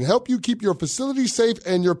partner can help you keep your facility safe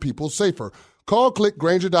and your people safer. Call, click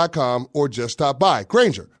Grainger.com, or just stop by.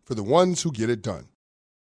 Grainger, for the ones who get it done.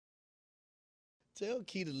 Tell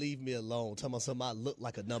Key to leave me alone. Talking about something I look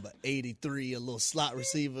like a number 83, a little slot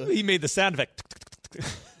receiver. He made the sound effect.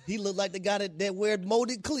 He looked like the guy that wear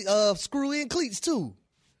molded screw-in cleats, too.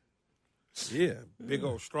 Yeah, big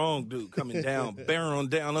old strong dude coming down, bearing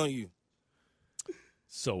down on you.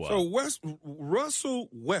 So Russell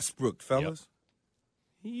Westbrook, fellas,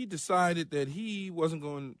 he decided that he wasn't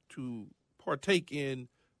going to partake in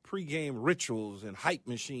pregame rituals and hype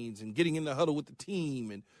machines and getting in the huddle with the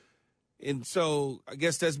team. And so I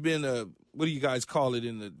guess that's been what do you guys call it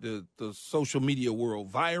in the social media world?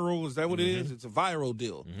 Viral? Is that what it is? It's a viral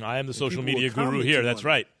deal. I am the social media guru here. That's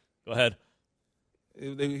right. Go ahead.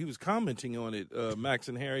 He was commenting on it, Max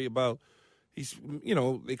and Harry, about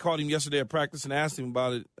they called him yesterday at practice and asked him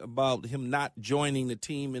about him not joining the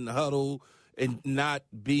team in the huddle and not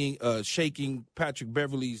being shaking Patrick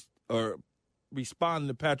Beverley's or responding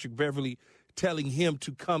to Patrick Beverley, telling him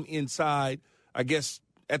to come inside, I guess,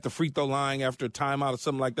 at the free throw line after a timeout or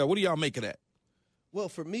something like that. What do y'all make of that? Well,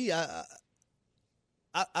 for me, I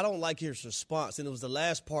don't like his response, and it was the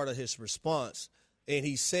last part of his response. And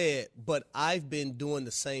he said, but I've been doing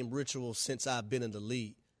the same ritual since I've been in the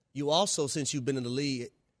league. You also, since you've been in the league,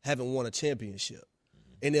 haven't won a championship.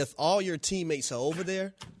 And if all your teammates are over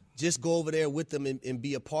there, just go over there with them and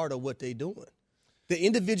be a part of what they're doing. The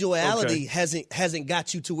individuality hasn't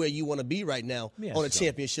got you to where you want to be right now on a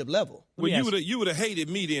championship level. Well, you would have hated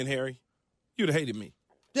me then, Harry. You'd have hated me.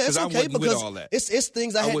 Yeah, it's okay because it's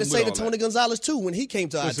things I had to say to Tony Gonzalez, too, when he came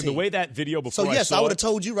to our team. The way that video before I saw I would have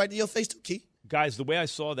told you right to your face, too, Key. Guys, the way I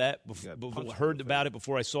saw that, heard about it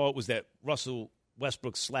before I saw it, was that Russell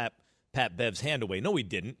Westbrook slapped Pat Bev's hand away. No, he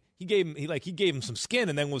didn't. He gave him some skin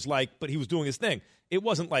and then was like, but he was doing his thing. It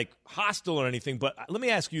wasn't like hostile or anything, but let me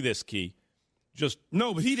ask you this, Key.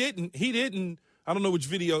 No, but he didn't. I don't know which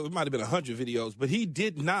video. It might have been 100 videos, but he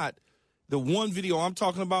did not. The one video I'm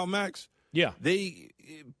talking about, Max. Yeah.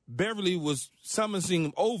 Beverly was summoning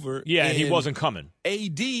him over. Yeah, and he wasn't coming.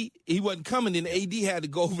 He wasn't coming. Then AD had to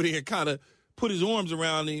go over there and kind of put his arms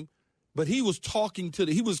around him but he was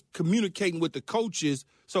he was communicating with the coaches,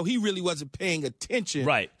 so he really wasn't paying attention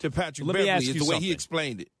to Patrick Beverley is the way he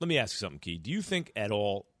explained it. Let me ask you something, Key. Do you think at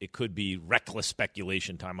all it could be reckless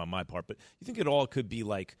speculation time on my part, but you think at all it could be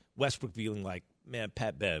like Westbrook feeling like, man,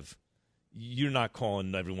 Pat Bev, you're not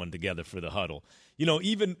calling everyone together for the huddle. You know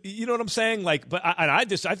what I'm saying? Like, but I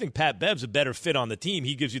think Pat Bev's a better fit on the team.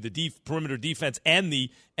 He gives you the perimeter defense and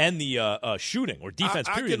the shooting or defense.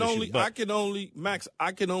 I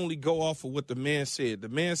can only go off of what the man said. The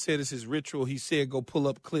man said it's his ritual. He said, "Go pull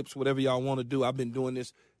up clips, whatever y'all want to do." I've been doing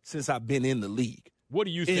this since I've been in the league. What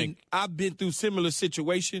do you think? I've been through similar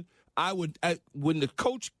situation. When the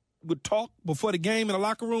coach would talk before the game in the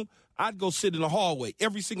locker room, I'd go sit in the hallway.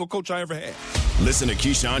 Every single coach I ever had. Listen to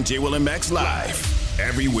Keyshawn, J. Will, and Max live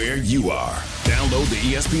everywhere you are. Download the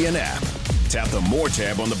ESPN app. Tap the More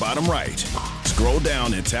tab on the bottom right. Scroll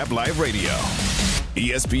down and tap Live Radio.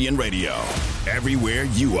 ESPN Radio, everywhere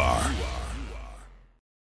you are.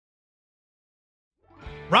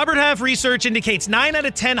 Robert Half research indicates 9 out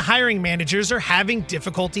of 10 hiring managers are having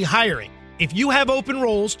difficulty hiring. If you have open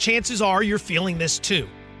roles, chances are you're feeling this too.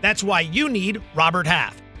 That's why you need Robert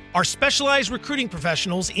Half. Our specialized recruiting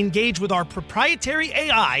professionals engage with our proprietary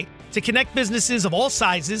AI to connect businesses of all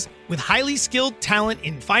sizes with highly skilled talent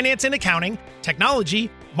in finance and accounting,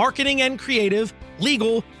 technology, marketing and creative,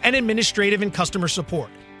 legal, and administrative and customer support.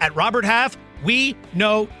 At Robert Half, we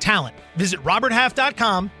know talent. Visit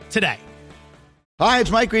roberthalf.com today. Hi,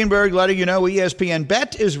 it's Mike Greenberg letting you know ESPN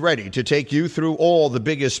Bet is ready to take you through all the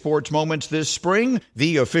biggest sports moments this spring.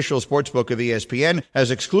 The official sportsbook of ESPN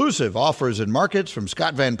has exclusive offers and markets from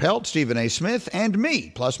Scott Van Pelt, Stephen A. Smith, and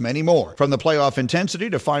me, plus many more. From the playoff intensity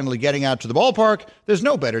to finally getting out to the ballpark, there's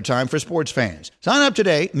no better time for sports fans. Sign up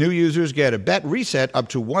today. New users get a bet reset up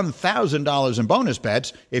to $1,000 in bonus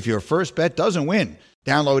bets if your first bet doesn't win.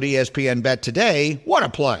 Download ESPN Bet today. What a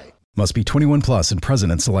play. Must be 21 plus and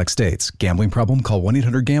present in select states. Gambling problem? Call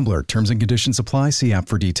 1-800-GAMBLER. Terms and conditions apply. See app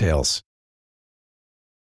for details.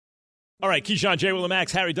 All right, Keyshawn, J. Will, and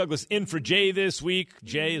Max. Harry Douglas in for Jay this week.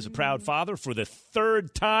 Jay is a proud father for the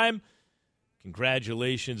third time.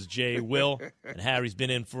 Congratulations, Jay. Will. And Harry's been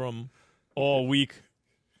in for him all week.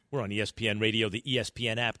 We're on ESPN Radio, the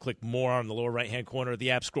ESPN app. Click more on the lower right-hand corner of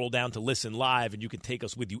the app. Scroll down to listen live, and you can take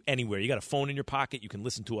us with you anywhere. You got a phone in your pocket, you can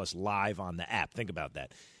listen to us live on the app. Think about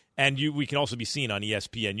that. And we can also be seen on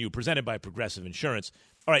ESPNU, presented by Progressive Insurance.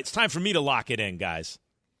 All right, it's time for me to lock it in, guys.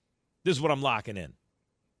 This is what I'm locking in.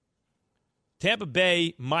 Tampa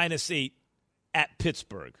Bay -8 at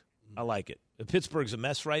Pittsburgh. I like it. Pittsburgh's a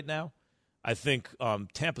mess right now. I think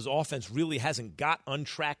Tampa's offense really hasn't got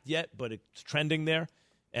untracked yet, but it's trending there.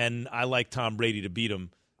 And I like Tom Brady to beat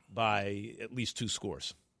him by at least 2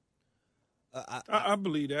 scores. I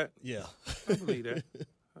believe that. Yeah. I believe that.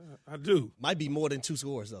 I do. Might be more than 2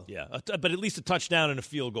 scores though. Yeah, but at least a touchdown and a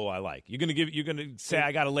field goal. I like. You're gonna say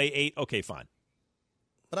I got to lay 8. Okay, fine.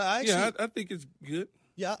 But I think it's good.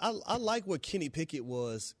 Yeah, I like where Kenny Pickett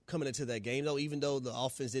was coming into that game though. Even though the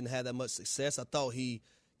offense didn't have that much success, I thought he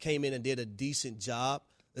came in and did a decent job.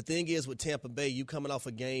 The thing is with Tampa Bay, you coming off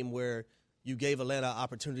a game where you gave Atlanta an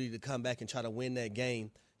opportunity to come back and try to win that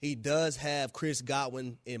game. He does have Chris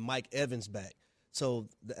Godwin and Mike Evans back. So,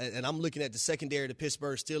 and I'm looking at the secondary of the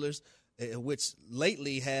Pittsburgh Steelers, which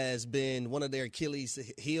lately has been one of their Achilles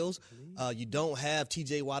heels. You don't have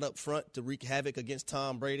T.J. Watt up front to wreak havoc against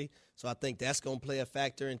Tom Brady, so I think that's going to play a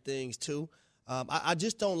factor in things too. I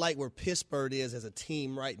just don't like where Pittsburgh is as a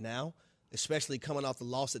team right now, especially coming off the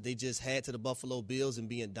loss that they just had to the Buffalo Bills and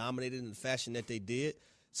being dominated in the fashion that they did.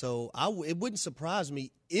 So it wouldn't surprise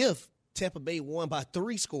me if Tampa Bay won by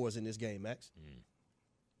 3 scores in this game, Max.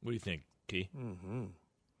 What do you think, Key? Mm-hmm.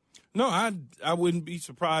 No, I wouldn't be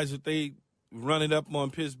surprised if they run it up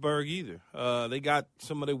on Pittsburgh either. They got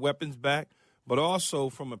some of their weapons back, but also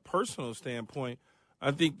from a personal standpoint,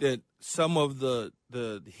 I think that some of the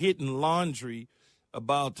hidden laundry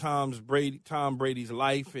about Tom Brady's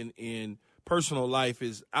life and personal life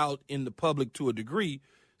is out in the public to a degree,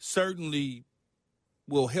 certainly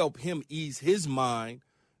will help him ease his mind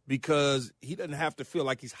because he doesn't have to feel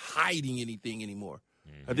like he's hiding anything anymore.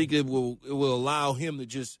 Mm-hmm. I think it will allow him to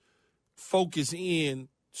just focus in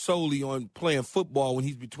solely on playing football when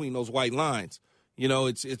he's between those white lines. You know,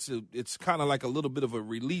 it's kind of like a little bit of a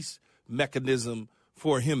release mechanism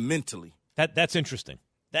for him mentally. That's interesting.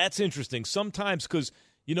 That's interesting. Sometimes because,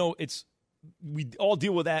 you know, we all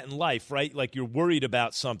deal with that in life, right? Like you're worried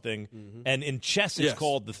about something, and in chess it's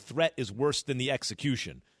called the threat is worse than the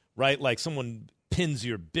execution, right? Like someone pins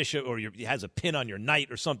your bishop or has a pin on your knight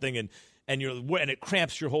or something, and and it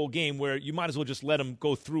cramps your whole game, where you might as well just let them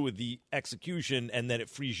go through with the execution, and then it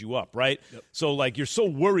frees you up, right? Yep. So, like, you're so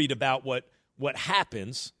worried about what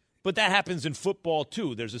happens, but that happens in football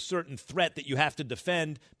too. There's a certain threat that you have to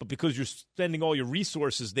defend, but because you're spending all your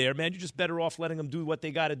resources there, man, you're just better off letting them do what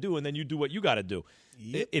they got to do, and then you do what you got to do.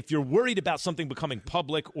 Yep. If you're worried about something becoming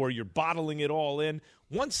public or you're bottling it all in,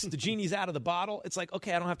 once the genie's out of the bottle, it's like,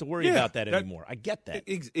 okay, I don't have to worry about that anymore. I get that.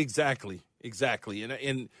 Exactly.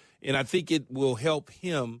 And I think it will help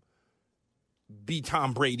him be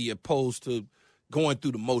Tom Brady opposed to going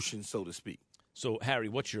through the motions, so to speak. So, Harry,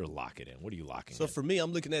 what's your lock-it in? What are you locking in? So, for me,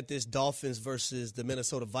 I'm looking at this Dolphins versus the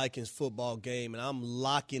Minnesota Vikings football game, and I'm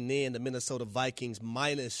locking in the Minnesota Vikings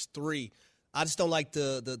 -3. I just don't like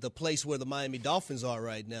the place where the Miami Dolphins are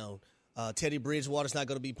right now. Teddy Bridgewater's not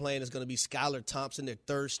going to be playing. It's going to be Skylar Thompson, their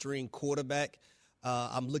third-string quarterback.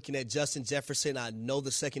 I'm looking at Justin Jefferson. I know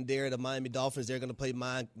the secondary of the Miami Dolphins, they're going to play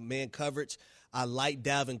man coverage. I like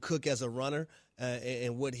Dalvin Cook as a runner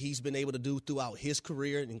and what he's been able to do throughout his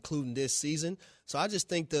career, including this season. So I just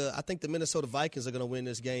think the Minnesota Vikings are going to win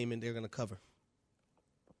this game, and they're going to cover.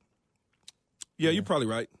 Yeah, you're probably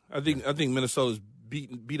right. I think Minnesota's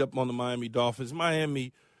beat up on the Miami Dolphins.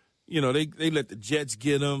 Miami, they let the Jets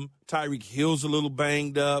get them. Tyreek Hill's a little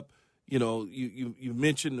banged up. You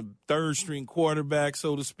mentioned the third-string quarterback,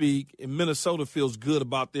 so to speak, and Minnesota feels good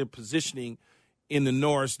about their positioning in the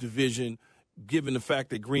Norris division, given the fact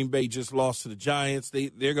that Green Bay just lost to the Giants.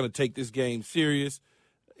 They're going to take this game serious.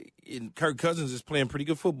 And Kirk Cousins is playing pretty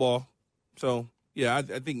good football. So, yeah,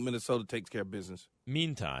 I think Minnesota takes care of business.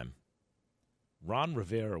 Meantime, Ron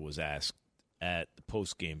Rivera was asked at the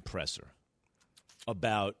post-game presser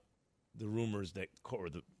about the rumors that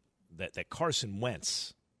Carson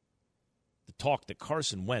Wentz, the talk that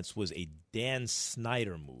Carson Wentz was a Dan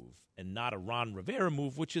Snyder move and not a Ron Rivera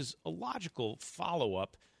move, which is a logical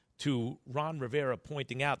follow-up to Ron Rivera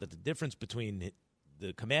pointing out that the difference between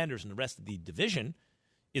the Commanders and the rest of the division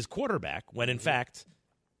is quarterback, when in fact,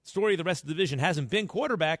 the story of the rest of the division hasn't been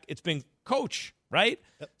quarterback, it's been coach, right?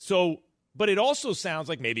 Yep. So, but it also sounds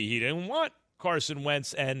like maybe he didn't want Carson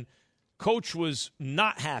Wentz, and coach was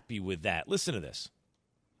not happy with that. Listen to this.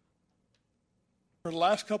 For the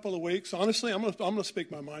last couple of weeks, honestly, I'm going to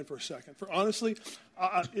speak my mind for a second.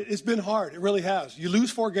 It's been hard. It really has. You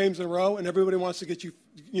lose 4 games in a row, and everybody wants to get you,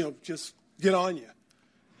 just get on you.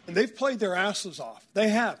 And they've played their asses off. They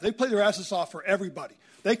have. They played their asses off for everybody.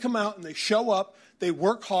 They come out and they show up. They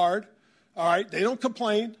work hard. All right. They don't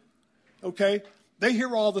complain. Okay. They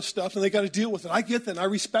hear all this stuff, and they got to deal with it. I get that, and I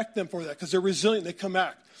respect them for that because they're resilient. They come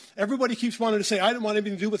back. Everybody keeps wanting to say, I didn't want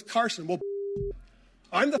anything to do with Carson. Well,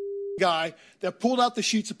 I'm the guy that pulled out the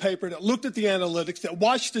sheets of paper, that looked at the analytics, that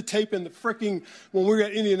watched the tape in the when we were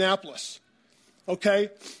at Indianapolis. Okay?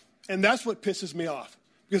 And that's what pisses me off,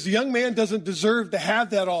 because the young man doesn't deserve to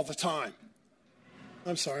have that all the time.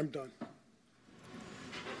 I'm sorry, I'm done.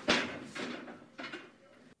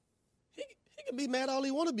 He can be mad all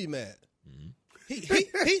he want to be mad. He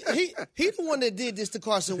the one that did this to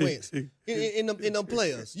Carson Wentz in them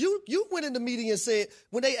players. You went in the meeting and said,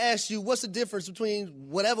 when they asked you what's the difference between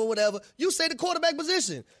whatever, you say the quarterback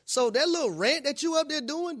position. So that little rant that you up there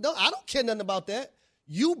doing, I don't care nothing about that.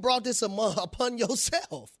 You brought this upon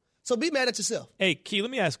yourself. So be mad at yourself. Hey, Key,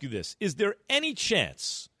 let me ask you this. Is there any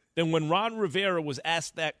chance that when Ron Rivera was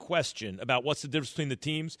asked that question about what's the difference between the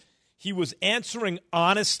teams, he was answering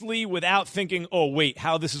honestly without thinking, oh, wait,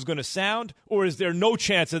 how this is going to sound? Or is there no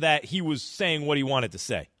chance of that he was saying what he wanted to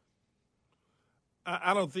say?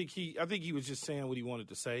 I think he was just saying what he wanted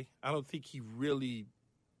to say. I don't think he really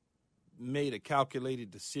made a calculated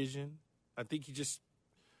decision. I think he's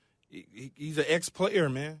an ex-player,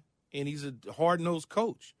 man, and he's a hard-nosed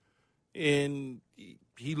coach. And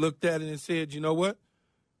he looked at it and said, you know what?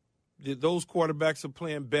 Those quarterbacks are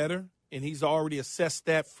playing better, and he's already assessed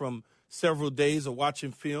that from several days of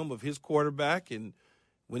watching film of his quarterback. And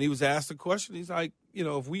when he was asked the question, he's like,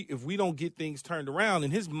 if we don't get things turned around,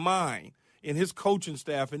 in his mind, in his coaching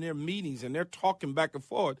staff, in their meetings, and they're talking back and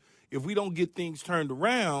forth, if we don't get things turned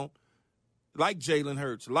around, like Jalen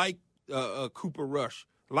Hurts, like Cooper Rush,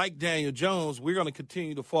 like Daniel Jones, we're going to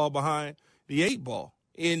continue to fall behind the 8 ball.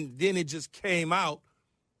 And then it just came out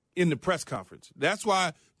in the press conference. That's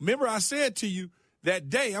why, remember I said to you that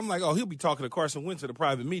day, I'm like, oh, he'll be talking to Carson Wentz at a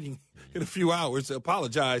private meeting in a few hours to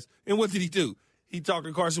apologize. And what did he do? He talked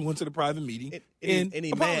to Carson Wentz at a private meeting and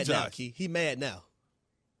he apologized. Mad now, Key. He mad now.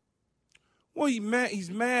 Well,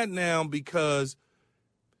 he's mad now because,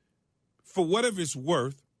 for whatever it's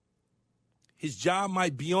worth, his job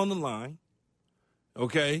might be on the line.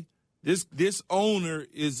 Okay, this owner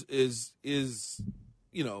is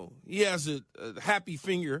he has a happy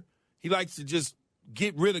finger He likes to just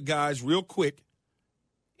get rid of guys real quick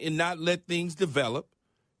and not let things develop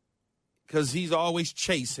because he's always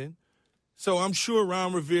chasing. So I'm sure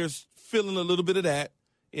Ron Rivera's feeling a little bit of that,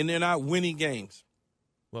 and they're not winning games.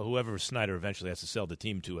 Well, whoever Snyder eventually has to sell the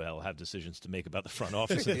team to will have decisions to make about the front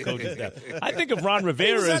office and the coaching staff. I think of Ron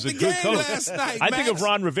Rivera as a good coach. I think of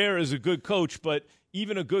Ron Rivera as a good coach, but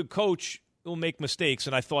even a good coach will make mistakes,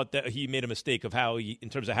 and I thought that he made a mistake of in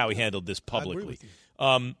terms of how he handled this publicly.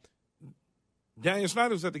 Daniel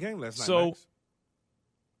Snyder was at the game last night. So, Max.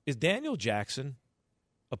 Is Daniel Jackson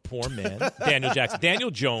a poor man? Daniel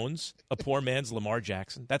Jones, a poor man's Lamar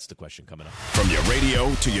Jackson? That's the question coming up. From your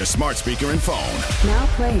radio to your smart speaker and phone. Now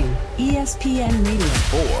playing ESPN Radio.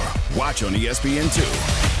 Or watch on ESPN2.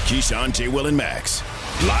 Keyshawn, J. Will, and Max.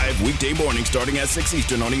 Live weekday morning starting at 6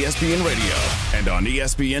 Eastern on ESPN Radio and on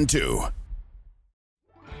ESPN2.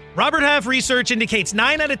 Robert Half research indicates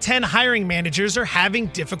 9 out of 10 hiring managers are having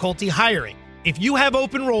difficulty hiring. If you have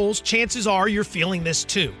open roles, chances are you're feeling this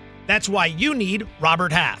too. That's why you need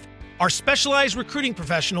Robert Half. Our specialized recruiting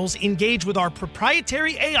professionals engage with our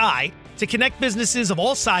proprietary AI to connect businesses of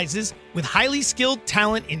all sizes with highly skilled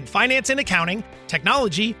talent in finance and accounting,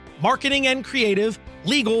 technology, marketing and creative,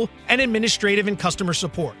 legal, and administrative and customer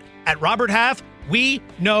support. At Robert Half, we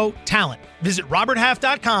know talent. Visit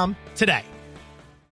roberthalf.com today.